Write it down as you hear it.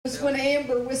When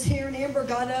Amber was here, and Amber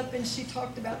got up and she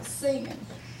talked about singing.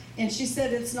 And she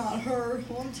said it's not her.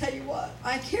 Well, I'm tell you what,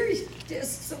 I carry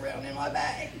discs around in my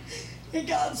bag. And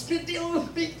God's been dealing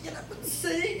with me to get up and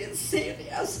sing. And Sandy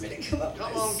asked me to come up and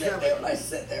I sit there. And I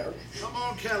sit there. Come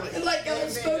on, Kelly. And like God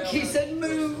spoke, he said,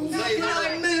 move. And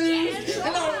I moved.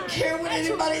 And I don't care what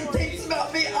anybody thinks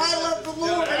about me. I love the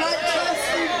Lord and I trust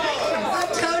him. I'm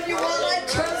telling you what, I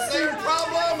trust him.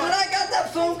 When I got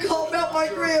that phone call about my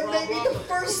grandbaby, the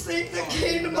first thing that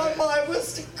came to my mind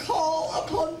was to call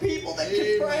upon people that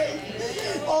could pray.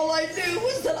 All I knew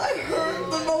was that I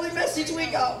heard the only message we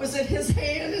got was that his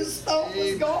hand, his thumb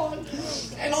was gone.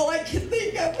 And all I could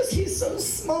think of was he's so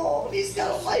small and he's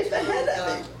got a life ahead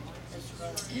of him.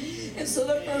 And so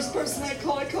the first person I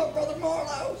called Brother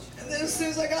Marlowe. And then as soon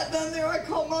as I got done there, I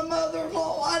called my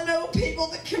mother-in-law. I know people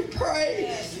that can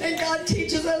pray. And God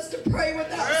teaches us to pray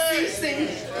without ceasing.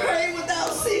 Pray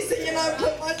without ceasing. And I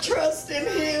put my trust in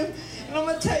him. And I'm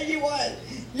going to tell you what.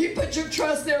 You put your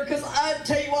trust there, because I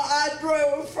tell you what, I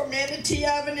drove from Manatee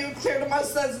Avenue clear to my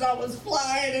son's and I was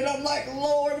flying, and I'm like,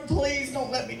 Lord, please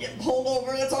don't let me get pulled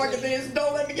over. That's all I can do is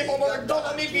don't let me get pulled over. Don't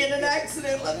let me be in an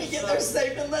accident. Let me get there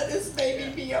safe and let this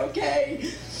baby be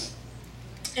okay.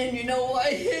 And you know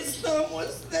what? His thumb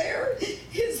was there.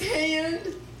 His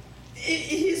hand,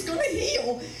 he's going to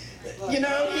heal. You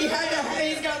know,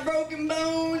 he's got broken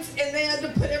bones, and they had to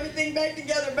put everything back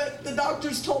together. But the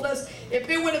doctors told us if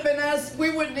it would have been us,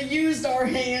 we wouldn't have used our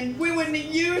hand. We wouldn't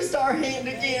have used our hand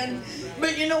again.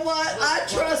 But you know what? I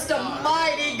trust a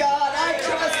mighty God. I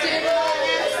trust him, and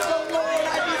I ask the Lord.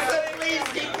 I just said, please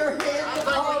keep your hand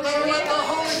upon me.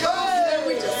 And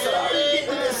we just started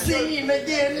getting to see him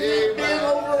again. It's been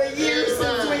over a year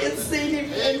since we had seen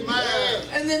him.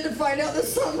 And then to find out that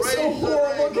something so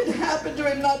horrible could happen to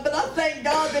him. But I thank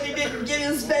God that he didn't get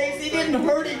his face. He didn't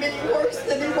hurt him any worse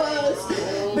than he was.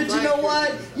 But you know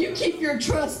what? You keep your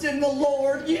trust in the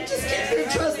Lord. You just keep your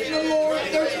trust in the Lord.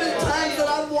 There's been times that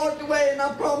I've walked away and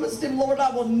I promised him, Lord,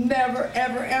 I will never,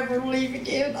 ever, ever leave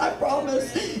again. I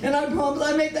promise. And I promise.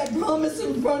 I make that promise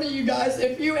in front of you guys.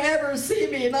 If you ever see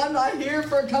me and I'm not here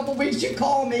for a couple weeks, you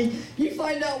call me. You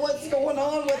find out what's going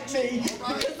on with me.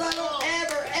 Because I don't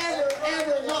ever, ever,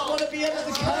 ever not want to be under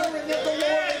the covering of the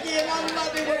Lord again. I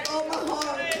love you with all my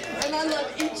heart. And I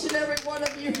love each and every one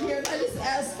of you here. And I just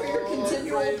ask for your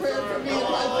continual prayer for me and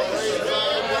my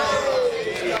family.